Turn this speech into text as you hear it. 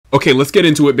Okay, let's get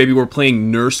into it, baby. We're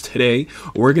playing Nurse today.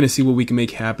 We're going to see what we can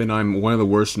make happen. I'm one of the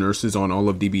worst nurses on all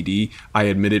of DBD. I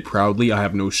admit it proudly. I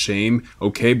have no shame,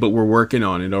 okay? But we're working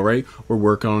on it, all right? We're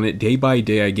working on it. Day by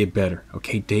day, I get better,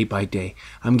 okay? Day by day.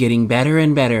 I'm getting better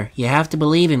and better. You have to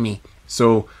believe in me.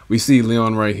 So, we see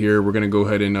Leon right here. We're going to go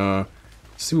ahead and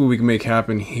see what we can make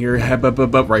happen here.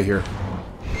 Right here.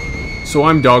 So,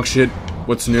 I'm dog shit.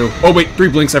 What's new? Oh, wait. 3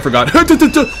 blinks. I forgot.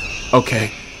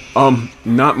 Okay.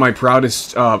 Not my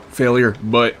proudest, failure,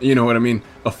 but you know what I mean,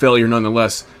 a failure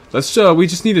nonetheless. Let's, we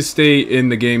just need to stay in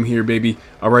the game here, baby.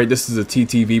 Alright, this is a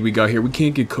TTV we got here. We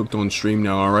can't get cooked on stream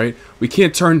now, alright? We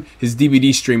can't turn his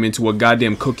DVD stream into a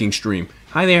goddamn cooking stream.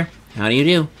 Hi there. How do you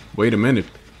do? Wait a minute.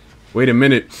 Wait a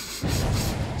minute.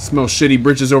 Smell shitty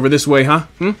bridges over this way, huh?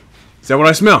 Is that what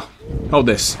I smell? Hold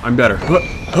this. I'm better.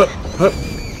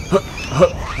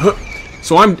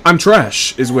 So I'm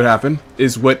trash, is what happened.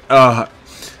 Is what,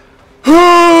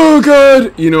 oh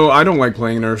god! You know, I don't like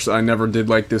playing Nurse. I never did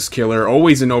like this killer.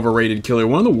 Always an overrated killer.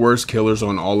 One of the worst killers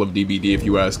on all of DBD, if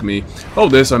you ask me.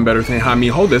 Hold this, I'm better.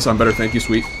 Hold this, I'm better. Thank you,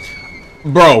 sweet.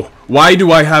 Bro, why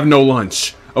do I have no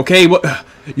lunch? Okay, what?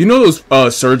 You know those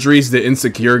surgeries the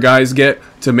insecure guys get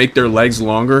to make their legs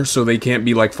longer so they can't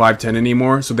be like 5'10"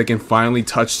 anymore, so they can finally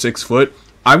touch 6 foot?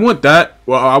 I want that.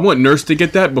 Well, I want Nurse to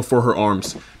get that before her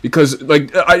arms. Because,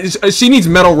 like, she needs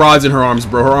metal rods in her arms,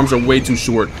 bro. Her arms are way too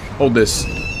short. Hold this.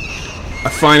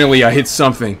 Finally, I hit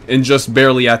something. And just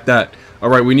barely at that.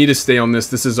 Alright, we need to stay on this.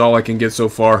 This is all I can get so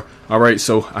far. Alright,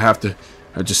 so I have to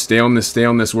just stay on this, stay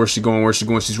on this. Where's she going? Where's she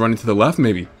going? She's running to the left,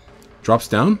 maybe. Drops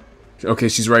down? Okay,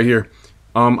 she's right here.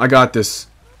 I got this.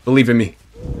 Believe in me.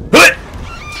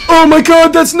 Oh my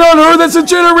god, that's not her! That's a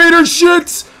generator!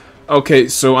 Shit! Okay,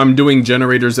 so I'm doing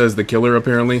generators as the killer,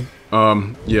 apparently.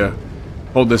 Yeah.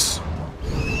 Hold this.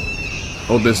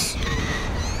 Hold this.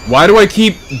 Why do I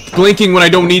keep blinking when I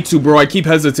don't need to, bro? I keep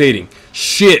hesitating.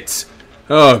 Shit.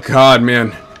 Oh, God,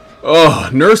 man. Oh,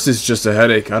 Nurse is just a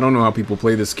headache. I don't know how people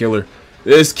play this killer.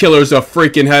 This killer's a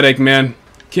freaking headache, man.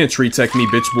 Can't tree tech me,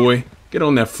 bitch boy. Get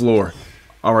on that floor.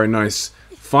 Alright, nice.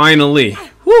 Finally.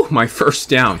 Whew, my first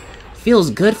down. Feels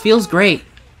good, feels great.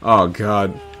 Oh,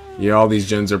 God. Yeah, all these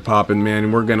gens are popping,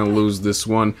 man. We're gonna lose this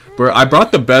one. But I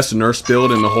brought the best Nurse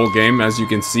build in the whole game, as you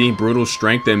can see. Brutal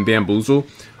Strength and Bamboozle.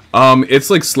 It's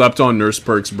like slept on Nurse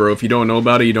perks, bro. If you don't know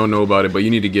about it, you don't know about it. But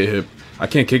you need to get hip. I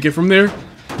can't kick it from there?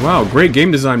 Wow, great game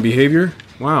design behavior.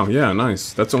 Wow, yeah,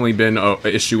 nice. That's only been an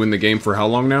issue in the game for how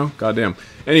long now? Goddamn.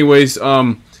 Anyways,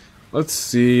 let's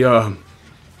see, yeah,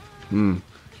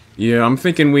 I'm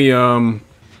thinking we,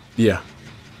 yeah.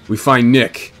 We find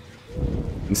Nick.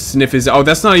 And sniff his... Oh,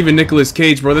 that's not even Nicolas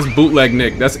Cage, bro. That's bootleg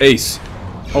Nick. That's Ace.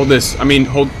 Hold this. I mean,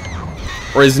 hold...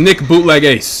 Or is Nick bootleg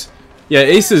Ace? Yeah,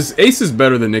 Ace is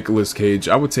better than Nicolas Cage.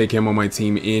 I would take him on my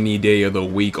team any day of the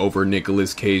week over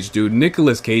Nicolas Cage, dude.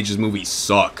 Nicolas Cage's movies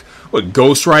suck. What,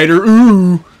 Ghost Rider?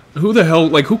 Ooh! Who the hell...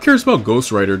 Like, who cares about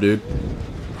Ghost Rider, dude?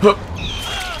 Huh.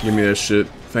 Give me that shit.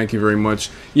 Thank you very much.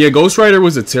 Yeah, Ghost Rider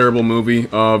was a terrible movie.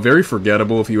 Very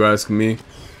forgettable, if you ask me.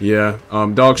 Yeah,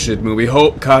 dog shit movie.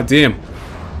 Oh, goddamn.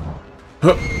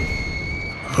 Huh.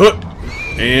 Huh.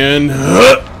 And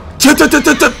huh.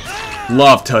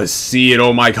 Love to see it,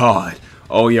 oh my god.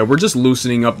 Oh yeah, we're just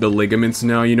loosening up the ligaments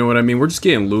now, you know what I mean? We're just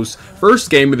getting loose.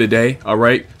 First game of the day,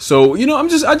 alright? So, you know, I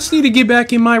just need to get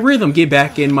back in my rhythm, get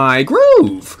back in my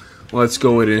groove. Let's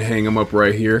go ahead and hang them up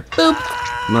right here. Boop.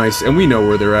 Nice, and we know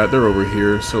where they're at. They're over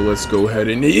here, so let's go ahead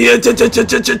and...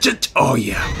 Oh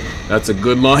yeah, that's a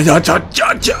good line.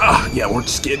 Yeah, we're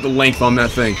just getting the length on that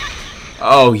thing.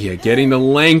 Oh yeah, getting the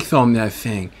length on that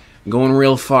thing. Going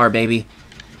real far, baby.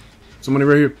 Somebody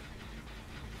right here.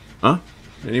 Huh?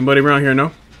 Anybody around here?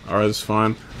 No? Alright, that's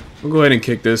fine. We'll go ahead and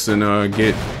kick this and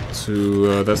get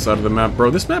to that side of the map.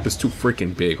 Bro, this map is too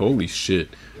freaking big. Holy shit.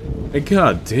 Hey,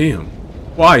 god damn.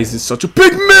 Why is this such a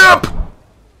big map?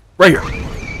 Right here.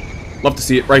 Love to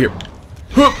see it. Right here.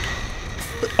 Huh.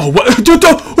 Oh, what? Who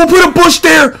put a bush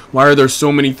there? Why are there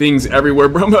so many things everywhere,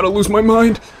 bro? I'm about to lose my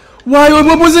mind. Why?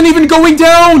 What wasn't even going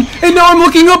down? And now I'm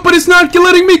looking up, but it's not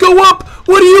letting me go up.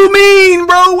 What do you mean,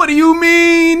 bro? What do you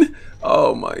mean?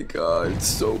 Oh my god, it's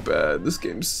so bad. This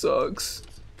game sucks.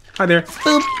 Hi there.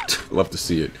 Boop. Love to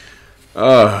see it.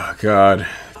 Oh god.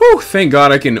 Whew, thank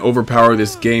god I can overpower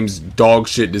this game's dog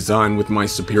shit design with my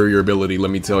superior ability,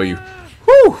 let me tell you.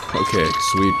 Whew. Okay,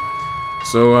 sweet.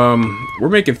 So, we're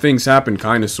making things happen,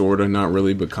 kinda, sorta. Not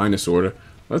really, but kinda, sorta.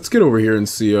 Let's get over here and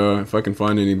see, if I can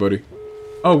find anybody.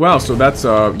 Oh, wow, so that's,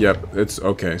 yep, it's,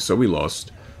 okay, so we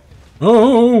lost.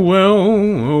 Oh,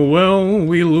 well,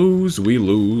 we lose,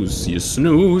 you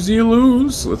snooze, you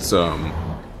lose. Let's,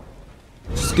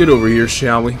 just get over here,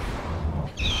 shall we?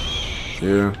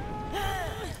 Yeah.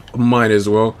 Might as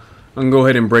well. I can go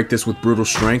ahead and break this with Brutal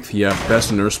Strength. Yeah,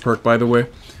 best nurse perk, by the way.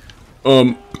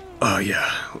 Oh,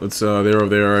 yeah. Let's, they're over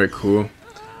there. Alright, cool.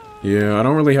 Yeah, I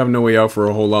don't really have no way out for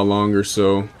a whole lot longer,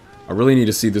 so I really need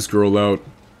to see this girl out.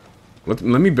 Let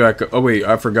me back up. Oh, wait,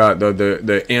 I forgot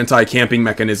the anti-camping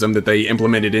mechanism that they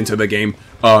implemented into the game.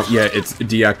 Yeah, it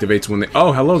deactivates when they...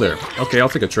 Oh, hello there. Okay, I'll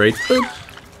take a trade. Boop.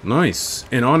 Nice.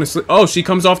 And honestly... Oh, she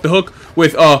comes off the hook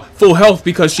with, full health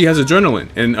because she has adrenaline.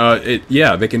 And,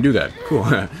 yeah, they can do that. Cool.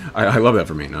 I love that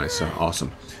for me. Nice.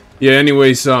 Awesome. Yeah,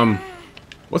 anyways,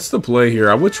 what's the play here?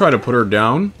 I would try to put her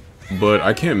down, but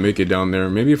I can't make it down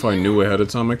there. Maybe if I knew ahead of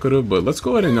time I could have, but let's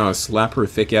go ahead and, slap her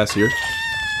thick ass here.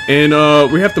 And,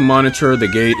 we have to monitor the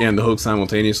gate and the hook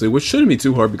simultaneously, which shouldn't be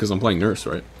too hard because I'm playing nurse,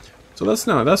 right? So that's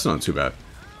not too bad.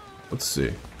 Let's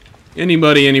see.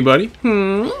 Anybody?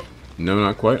 No,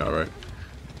 not quite. Alright.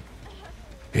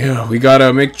 Yeah, we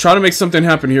gotta try to make something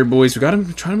happen here, boys. We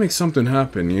gotta try to make something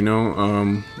happen, you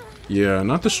know? Yeah,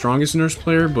 not the strongest nurse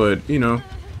player, but, you know,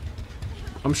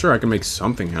 I'm sure I can make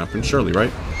something happen, surely, right?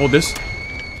 Hold this.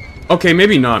 Okay,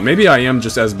 maybe not. Maybe I am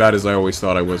just as bad as I always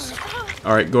thought I was.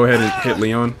 Alright, go ahead and hit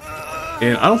Leon.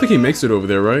 And I don't think he makes it over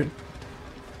there, right?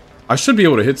 I should be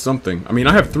able to hit something. I mean,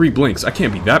 I have 3 blinks. I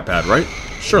can't be that bad, right?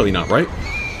 Surely not, right?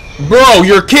 Bro,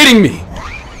 you're kidding me!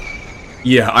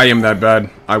 Yeah, I am that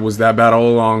bad. I was that bad all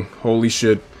along. Holy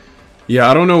shit. Yeah,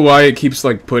 I don't know why it keeps,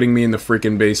 like, putting me in the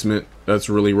freaking basement. That's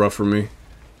really rough for me.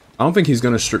 I don't think he's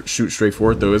gonna shoot straight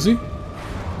for it, though, is he?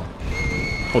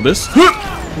 Hold this.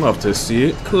 Love to see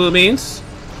it. Cool beans.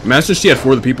 Imagine she had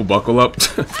 4 of the people buckle up.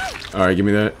 Alright, give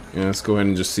me that. Yeah, let's go ahead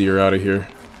and just see her out of here.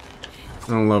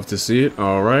 I'd love to see it.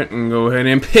 Alright, and go ahead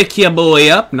and pick your boy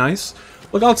up. Nice.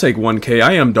 Look, I'll take 1k.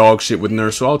 I am dog shit with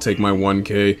nurse, so I'll take my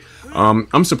 1k.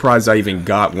 I'm surprised I even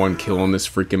got 1 kill on this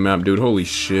freaking map, dude. Holy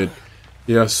shit.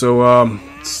 Yeah, so,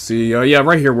 let's see. Yeah,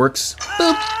 right here works.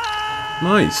 Boop.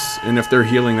 Nice. And if they're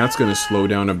healing, that's gonna slow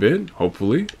down a bit,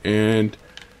 hopefully. And,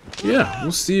 yeah,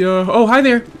 we'll see. Oh, hi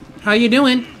there. How you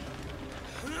doing?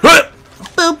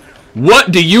 Boop.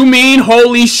 What do you mean?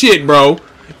 Holy shit, bro.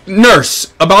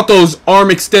 Nurse, about those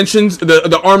arm extensions,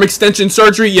 the arm extension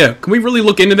surgery, yeah. Can we really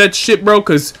look into that shit, bro?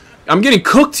 Because I'm getting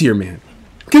cooked here, man.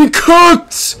 Getting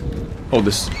cooked! Hold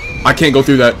this. I can't go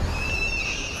through that.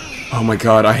 Oh my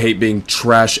god, I hate being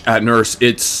trash at nurse.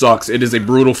 It sucks. It is a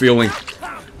brutal feeling.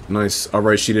 Nice.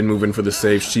 Alright, she didn't move in for the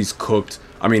save. She's cooked.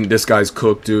 I mean, this guy's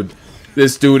cooked, dude.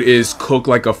 This dude is cooked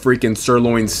like a freaking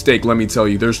sirloin steak, let me tell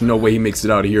you. There's no way he makes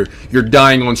it out of here. You're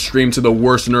dying on stream to the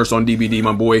worst nurse on DBD,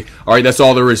 my boy. Alright, that's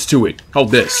all there is to it.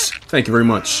 Hold this. Thank you very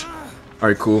much.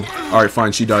 Alright, cool. Alright,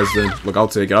 fine. She dies then. Look, I'll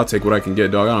take it. I'll take what I can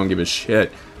get, dog. I don't give a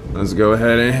shit. Let's go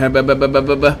ahead and...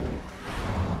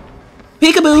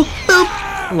 Peekaboo!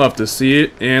 Boop! Love to see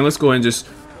it. And let's go ahead and just...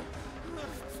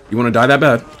 You want to die that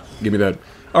bad? Give me that.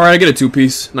 Alright, I get a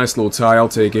 2-piece. Nice little tie. I'll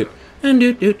take it. Yeah,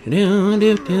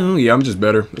 I'm just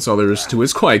better. That's all there is to it.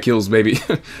 It's quiet kills, baby.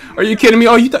 Are you kidding me?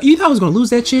 Oh, you thought I was gonna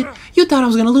lose that shit? You thought I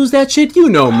was gonna lose that shit? You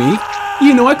know me.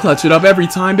 You know I clutch it up every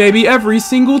time, baby. Every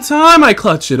single time I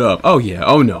clutch it up. Oh, yeah.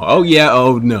 Oh, no. Oh, yeah.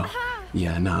 Oh, no.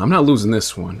 Yeah, nah, I'm not losing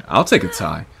this one. I'll take a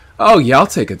tie. Oh, yeah, I'll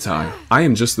take a tie. I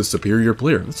am just the superior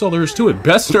player. That's all there is to it.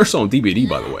 Best nurse on DBD,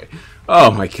 by the way. Oh,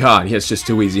 my God. Yeah, it's just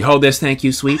too easy. Hold this. Thank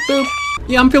you, sweet. Boop.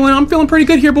 Yeah, I'm feeling pretty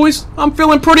good here, boys. I'm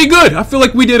feeling pretty good. I feel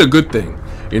like we did a good thing.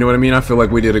 You know what I mean? I feel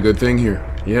like we did a good thing here.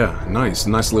 Yeah, nice.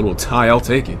 Nice little tie. I'll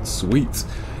take it. Sweet.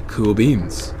 Cool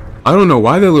beans. I don't know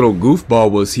why that little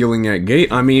goofball was healing at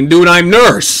gate. I mean, dude, I'm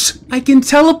nurse. I can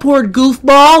teleport,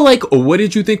 goofball. Like, what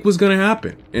did you think was gonna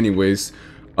happen? Anyways,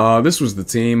 this was the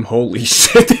team. Holy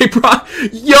shit, they brought...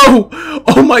 Yo!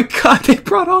 Oh my god, they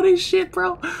brought all this shit,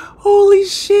 bro. Holy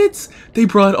shit. They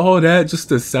brought all that just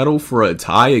to settle for a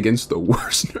tie against the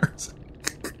worst nurse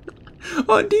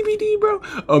on DBD, bro.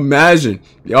 Imagine,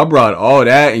 y'all brought all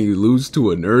that and you lose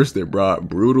to a nurse that brought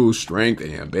brutal strength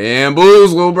and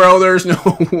bamboozle, bro. There's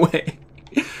no way.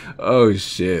 Oh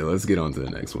shit, let's get on to the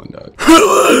next one, dog.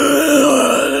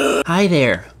 Hi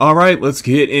there. Alright, let's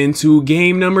get into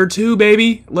game number 2,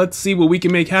 baby. Let's see what we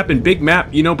can make happen. Big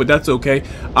map, you know, but that's okay.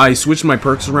 I switched my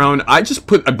perks around. I just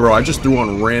threw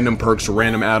on random perks,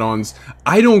 random add-ons.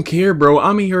 I don't care, bro.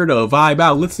 I'm here to vibe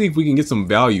out. Let's see if we can get some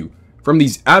value from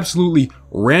these absolutely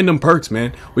random perks,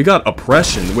 man. We got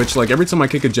oppression, which, like, every time I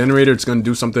kick a generator, it's gonna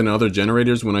do something to other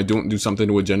generators when I don't do something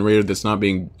to a generator that's not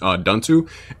being done to.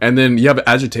 And then you have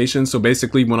agitation, so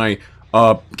basically when I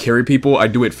carry people, I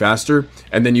do it faster.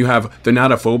 And then you have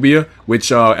thanatophobia,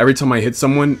 which every time I hit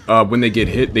someone, when they get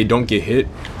hit, they don't get hit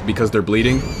because they're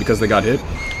bleeding, because they got hit.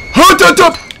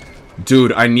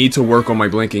 Dude, I need to work on my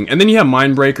blinking. And then you have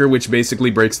Mindbreaker, which basically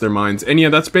breaks their minds. And yeah,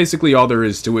 that's basically all there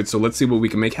is to it. So let's see what we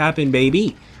can make happen,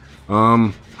 baby.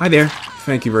 Hi there.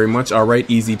 Thank you very much. Alright,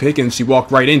 easy pickings. She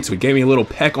walked right into it. Gave me a little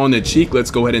peck on the cheek.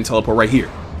 Let's go ahead and teleport right here.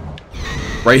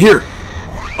 Right here.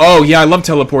 Oh, yeah, I love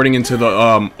teleporting into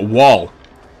the, wall.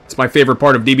 It's my favorite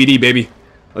part of DBD, baby.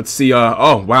 Let's see,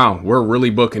 oh, wow. We're really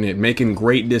booking it. Making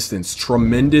great distance.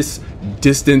 Tremendous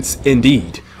distance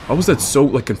indeed. Why was that so,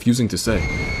 like, confusing to say?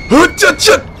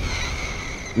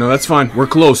 No, that's fine. We're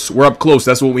close. We're up close.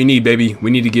 That's what we need, baby.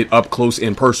 We need to get up close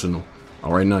and personal.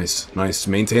 Alright, nice. Nice.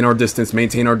 Maintain our distance.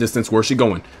 Maintain our distance. Where's she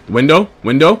going? Window?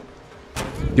 Window?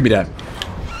 Give me that.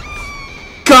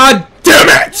 God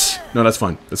damn it! No, that's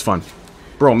fine. That's fine.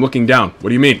 Bro, I'm looking down. What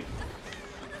do you mean?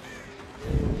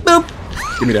 Boop.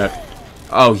 Give me that.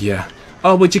 Oh, yeah.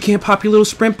 Oh, but you can't pop your little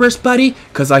sprint burst, buddy?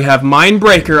 Because I have Mind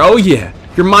Breaker. Oh, yeah.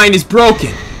 Your mind is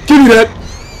broken. Give me that.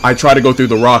 I tried to go through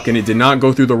the rock, and it did not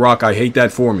go through the rock. I hate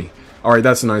that for me. Alright,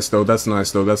 that's nice, though. That's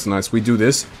nice, though. That's nice. We do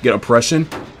this. Get oppression.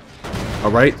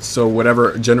 Alright, so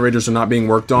whatever generators are not being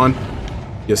worked on.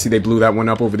 Yeah, see, they blew that one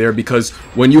up over there. Because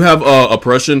when you have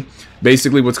oppression,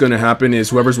 basically what's going to happen is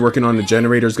whoever's working on the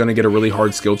generator is going to get a really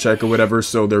hard skill check or whatever.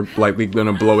 So they're likely going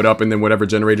to blow it up. And then whatever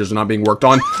generators are not being worked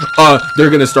on,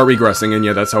 they're going to start regressing. And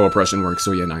yeah, that's how oppression works.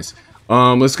 So yeah, nice.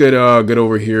 Let's get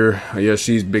over here. Yeah,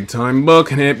 she's big time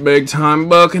booking it. Big time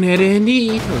booking it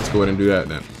indeed. Let's go ahead and do that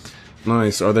then.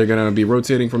 Nice. Are they going to be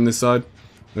rotating from this side?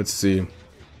 Let's see.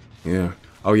 Yeah.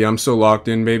 Oh yeah, I'm so locked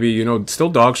in, baby. You know, still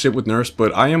dog shit with Nurse,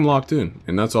 but I am locked in.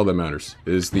 And that's all that matters,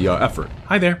 is the effort.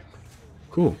 Hi there.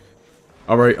 Cool.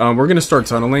 Alright, we're gonna start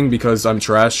tunneling because I'm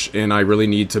trash and I really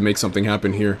need to make something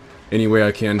happen here any way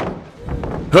I can.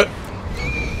 Hut!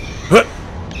 Hut!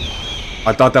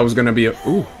 I thought that was gonna be a...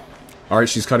 Ooh. Alright,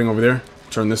 she's cutting over there.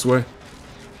 Turn this way.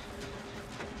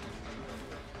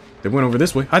 They went over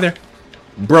this way. Hi there.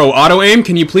 Bro, auto-aim,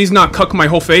 can you please not cuck my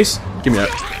whole face? Give me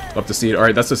that. Love to see it.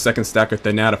 Alright, that's the second stack of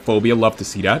Thanatophobia. Love to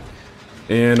see that.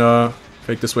 And,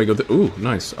 fake this way, go... Ooh,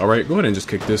 nice. Alright, go ahead and just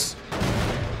kick this.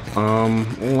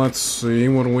 Let's see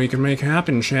what we can make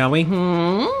happen, shall we?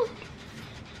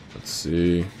 Let's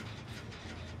see.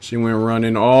 She went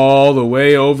running all the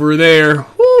way over there.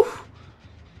 Woo!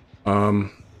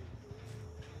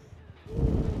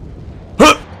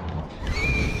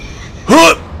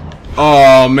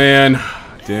 Oh, man.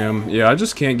 Damn. Yeah, I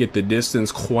just can't get the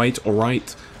distance quite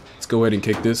right. Let's go ahead and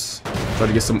kick this. Try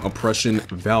to get some oppression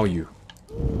value.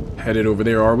 Headed over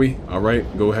there, are we?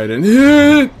 Alright, go ahead and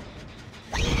hit!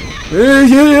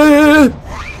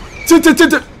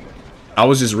 I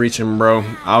was just reaching, bro.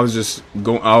 I was just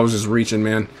reaching,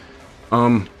 man.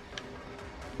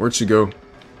 Where'd she go?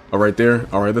 Oh, right there.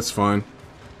 Alright, that's fine.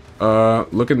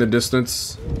 Look in the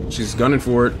distance. She's gunning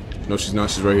for it. No, she's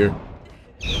not. She's right here.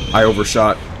 I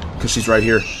overshot because she's right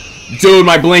here. Dude,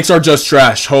 my blinks are just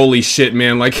trash. Holy shit,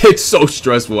 man. Like, it's so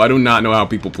stressful. I do not know how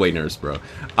people play Nurse, bro.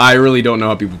 I really don't know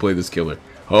how people play this killer.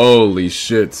 Holy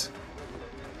shit.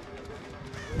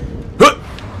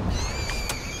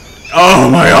 Oh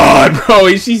my god,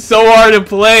 bro. She's so hard to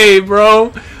play,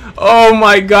 bro. Oh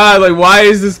my god. Like, why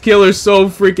is this killer so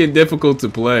freaking difficult to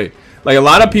play? Like, a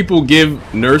lot of people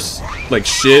give Nurse, like,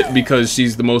 shit because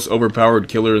she's the most overpowered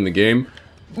killer in the game.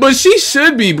 But she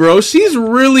should be, bro. She's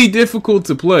really difficult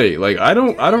to play. Like, I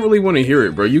don't really want to hear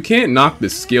it, bro. You can't knock the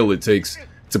skill it takes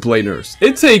to play Nurse.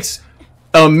 It takes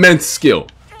immense skill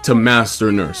to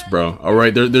master Nurse, bro.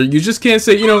 Alright, you just can't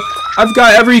say, you know, I've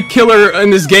got every killer in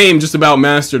this game just about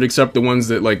mastered except the ones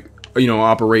that, like, you know,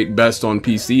 operate best on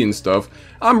PC and stuff.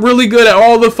 I'm really good at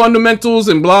all the fundamentals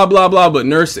and blah, blah, blah, but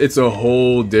Nurse, it's a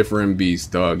whole different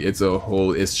beast, dog.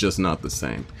 It's just not the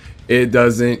same. It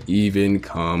doesn't even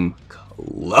come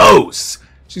close.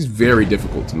 She's very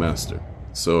difficult to master.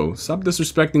 So, stop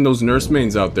disrespecting those Nurse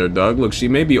mains out there, dog. Look, she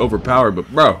may be overpowered, but,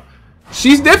 bro,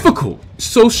 she's difficult.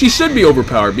 So, she should be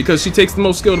overpowered because she takes the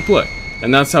most skill to play.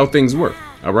 And that's how things work,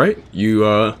 alright? You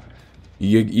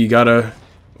gotta...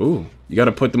 Ooh. You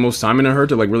gotta put the most time into her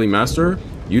to, like, really master her.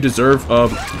 You deserve,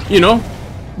 you know,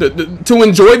 to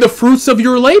enjoy the fruits of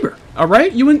your labor. All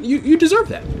right, you deserve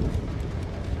that.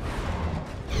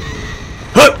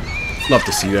 Huh! Love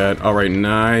to see that. All right,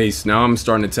 nice. Now I'm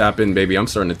starting to tap in, baby. I'm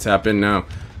starting to tap in now.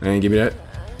 And give me that.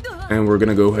 And we're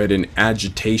gonna go ahead and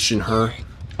agitation her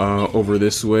over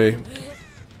this way.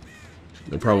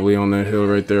 They're probably on that hill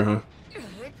right there, huh?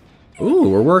 Ooh,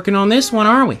 we're working on this one,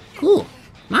 are we? Cool.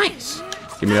 Nice.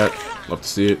 Give me that. Love to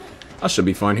see it. I should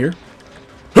be fine here.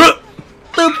 Huh!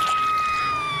 Boop.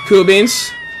 Cool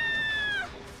beans.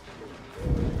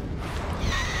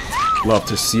 Love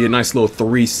to see it. Nice little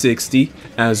 360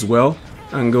 as well.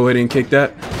 I can go ahead and kick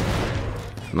that.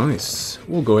 Nice.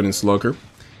 We'll go ahead and slug her.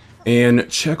 And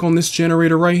check on this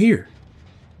generator right here.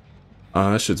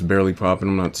 That shit's barely popping.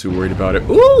 I'm not too worried about it.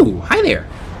 Ooh, hi there.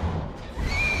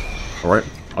 Alright,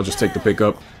 I'll just take the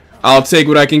pickup. I'll take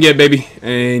what I can get, baby.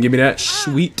 And give me that.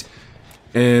 Sweet.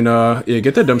 And, yeah,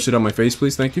 get that dumb shit on my face,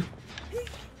 please. Thank you.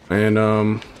 And,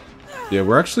 yeah,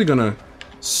 we're actually gonna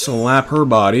slap her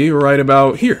body right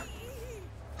about here.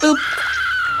 Boop.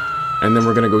 And then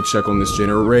we're gonna go check on this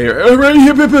generator. Right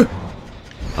here,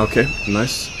 okay,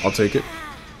 nice. I'll take it.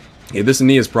 Yeah, this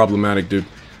knee is problematic, dude.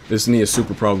 This knee is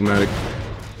super problematic.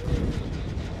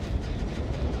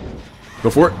 Go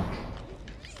for it.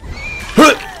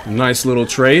 Nice little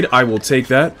trade. I will take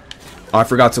that. Oh, I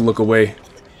forgot to look away.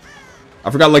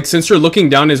 I forgot, like, since you're looking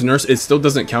down as nurse, it still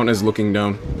doesn't count as looking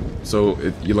down. So,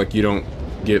 you don't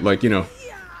get, like, you know,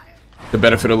 the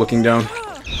benefit of looking down.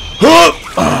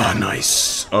 Ah,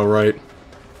 nice. Alright.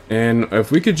 And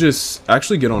if we could just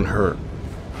actually get on her.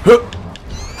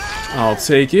 I'll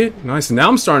take it. Nice. Now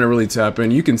I'm starting to really tap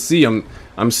in. You can see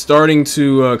I'm starting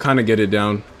to kind of get it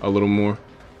down a little more.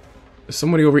 Is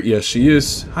somebody over? Yes, she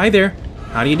is. Hi there.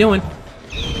 How you doing?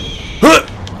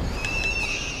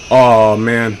 Oh,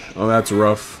 man. Oh, that's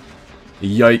rough.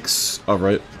 Yikes.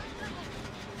 Alright.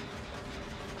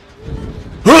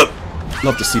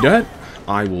 Love to see that.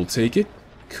 I will take it.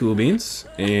 Cool beans.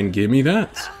 And give me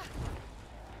that.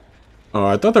 Oh,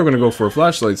 I thought they were going to go for a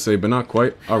flashlight save, but not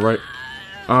quite. Alright.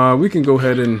 We can go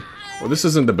ahead and... Well, this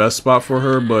isn't the best spot for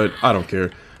her, but I don't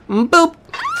care. Boop.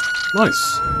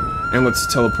 Nice. And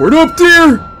let's teleport up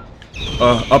there.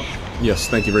 Up. Yes,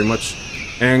 thank you very much.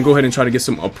 And go ahead and try to get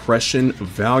some oppression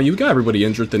value. We got everybody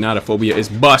injured. The Natophobia is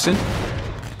busting.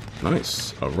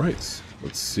 Nice. Alright.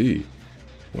 Let's see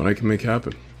what I can make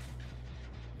happen.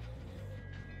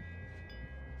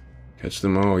 Catch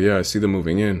them. Oh, yeah, I see them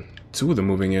moving in. 2 of them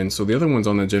moving in. So the other one's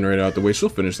on the generator out the way. She'll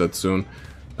finish that soon.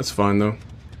 That's fine, though.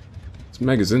 This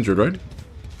Meg is injured, right?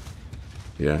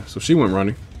 Yeah, so she went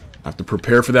running. I have to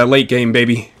prepare for that late game,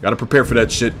 baby. Gotta prepare for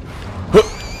that shit.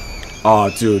 Aw,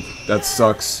 oh, dude, that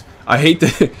sucks. I hate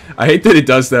that it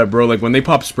does that, bro. Like, when they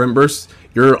pop sprint bursts,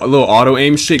 your little auto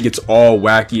aim shit gets all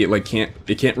wacky.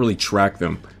 It can't really track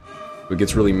them. It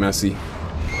gets really messy.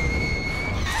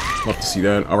 Love to see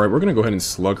that. Alright, we're gonna go ahead and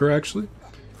slug her, actually.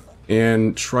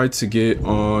 And try to get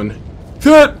on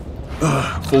that.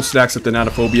 Full stacks at the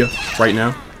Natophobia right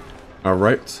now.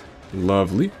 Alright.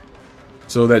 Lovely.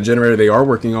 So that generator they are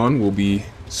working on will be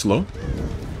slow.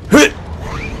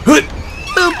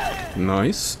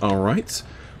 Nice. Alright.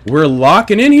 We're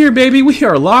locking in here, baby. We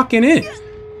are locking in.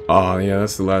 Oh, yeah,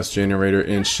 that's the last generator.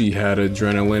 And she had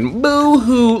adrenaline.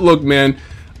 Boo-hoo. Look, man.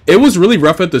 It was really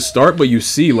rough at the start, but you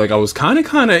see, like, I was kind of,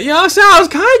 yeah, I was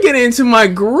kind of getting into my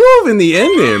groove in the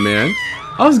end there, man.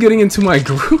 I was getting into my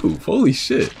groove. Holy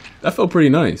shit. That felt pretty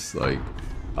nice. Like,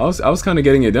 I was kind of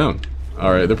getting it down.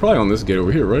 Alright, they're probably on this gate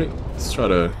over here, right? Let's try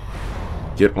to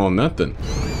get on that then.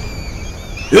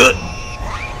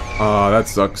 That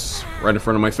sucks. Right in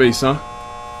front of my face, huh?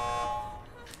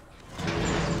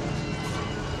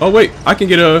 Oh wait, I can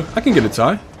get a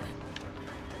tie.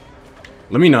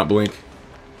 Let me not blink.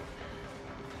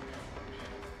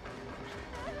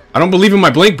 I don't believe in my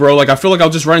blink, bro. Like, I feel like I'll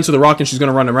just run into the rock and she's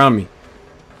gonna run around me.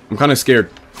 I'm kind of scared.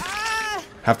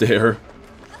 Have to hit her.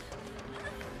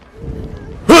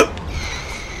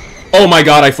 Oh my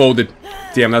god, I folded.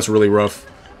 Damn, that's really rough.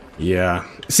 Yeah.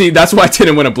 See, that's why I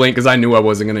didn't want to blink, because I knew I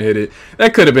wasn't going to hit it.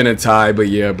 That could have been a tie, but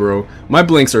yeah, bro. My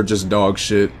blinks are just dog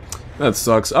shit. That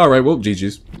sucks. Alright, well,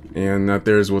 GG's. And that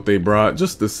there's what they brought.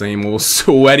 Just the same old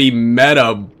sweaty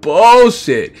meta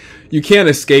bullshit. You can't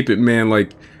escape it, man.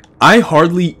 Like, I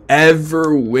hardly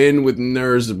ever win with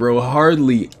nerds, bro.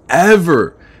 Hardly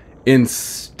ever. And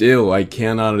still, I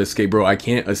cannot escape, bro. I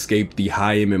can't escape the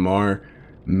high MMR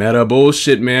meta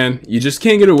bullshit, man. You just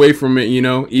can't get away from it, you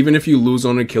know? Even if you lose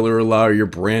on a killer or or you're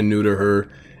brand new to her,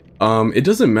 it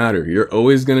doesn't matter. You're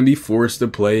always gonna be forced to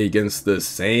play against the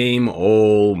same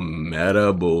old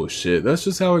meta bullshit. That's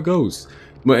just how it goes.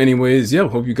 But anyways, yeah,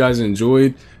 hope you guys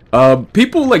enjoyed.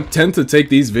 People like tend to take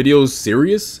these videos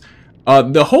serious.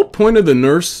 The whole point of the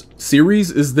Nurse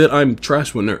series is that I'm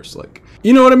trash with Nurse. Like,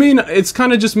 you know what I mean? It's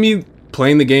kind of just me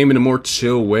playing the game in a more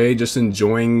chill way, just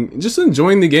enjoying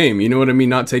the game, you know what I mean?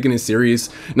 Not taking it serious,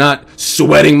 not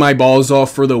sweating my balls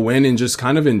off for the win, and just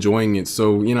kind of enjoying it.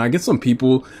 So, you know, I get some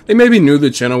people, they may be new to the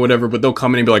channel, whatever, but they'll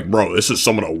come in and be like, bro, this is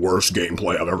some of the worst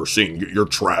gameplay I've ever seen. You're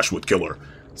trash with killer.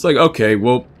 It's like, okay,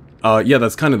 well, yeah,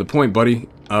 that's kind of the point, buddy.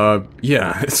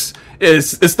 Yeah, it's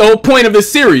the whole point of this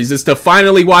series is to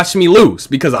finally watch me lose,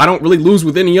 because I don't really lose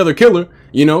with any other killer,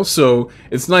 you know? So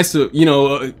it's nice to, you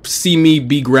know, see me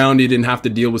be grounded and have to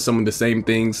deal with some of the same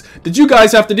things that you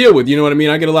guys have to deal with, you know what I mean?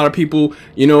 I get a lot of people,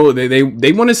 you know,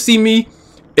 they want to see me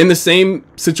in the same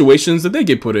situations that they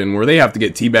get put in, where they have to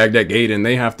get teabagged at gate and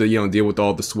they have to, you know, deal with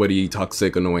all the sweaty,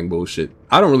 toxic, annoying bullshit.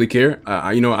 I don't really care.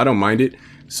 You know, I don't mind it.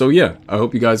 So yeah, I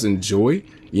hope you guys enjoy.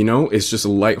 You know, it's just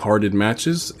lighthearted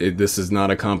matches. This is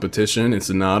not a competition. It's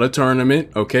not a tournament,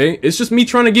 okay? It's just me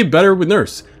trying to get better with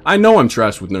Nurse. I know I'm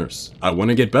trash with Nurse. I want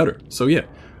to get better. So yeah,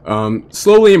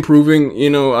 slowly improving.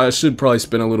 You know, I should probably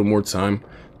spend a little more time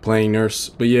playing Nurse.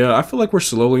 But yeah, I feel like we're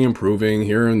slowly improving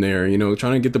here and there, you know,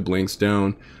 trying to get the blinks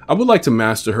down. I would like to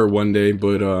master her one day,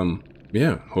 but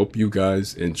yeah, hope you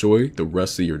guys enjoy the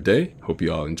rest of your day. Hope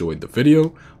you all enjoyed the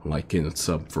video. Like and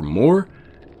sub for more.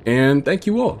 And thank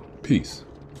you all. Peace.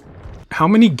 How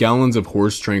many gallons of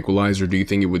horse tranquilizer do you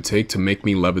think it would take to make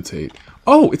me levitate?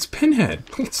 Oh, it's Pinhead.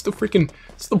 It's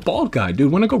the bald guy,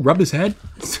 dude. Wanna go rub his head?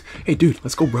 Hey, dude,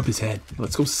 let's go rub his head.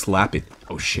 Let's go slap it.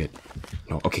 Oh, shit.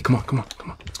 No, okay, come on.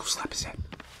 Let's go slap his head.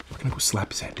 We're gonna go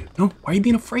slap his head, dude. No, why are you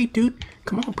being afraid, dude?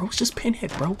 Come on, bro. It's just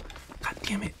Pinhead, bro. God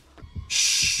damn it.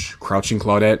 Shh. Crouching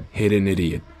Claudette, hidden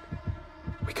idiot.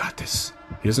 We got this.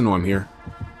 He doesn't know I'm here.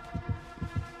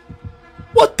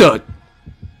 What the?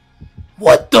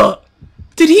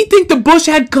 Did he think the bush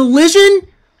had collision?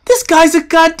 This guy's a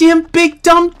goddamn big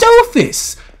dumb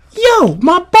doofus. Yo,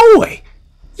 my boy.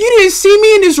 You didn't see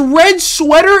me in this red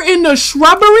sweater in the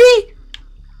shrubbery?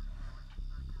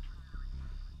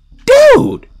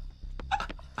 Dude.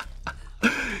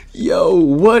 Yo,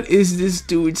 what is this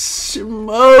dude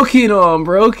smoking on,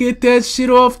 bro? Get that shit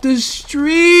off the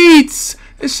streets.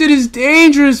 That shit is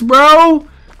dangerous, bro.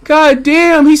 God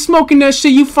damn, he's smoking that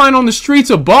shit you find on the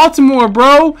streets of Baltimore,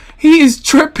 bro. He is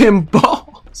tripping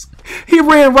balls. He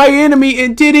ran right into me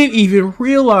and didn't even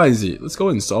realize it. Let's go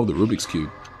ahead and solve the Rubik's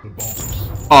Cube.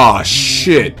 Aw,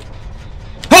 shit.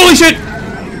 Holy shit!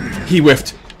 He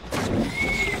whiffed.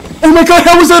 Oh my god,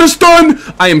 how was that a stun?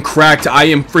 I am cracked. I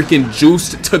am freaking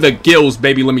juiced to the gills,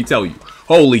 baby, let me tell you.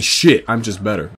 Holy shit, I'm just better.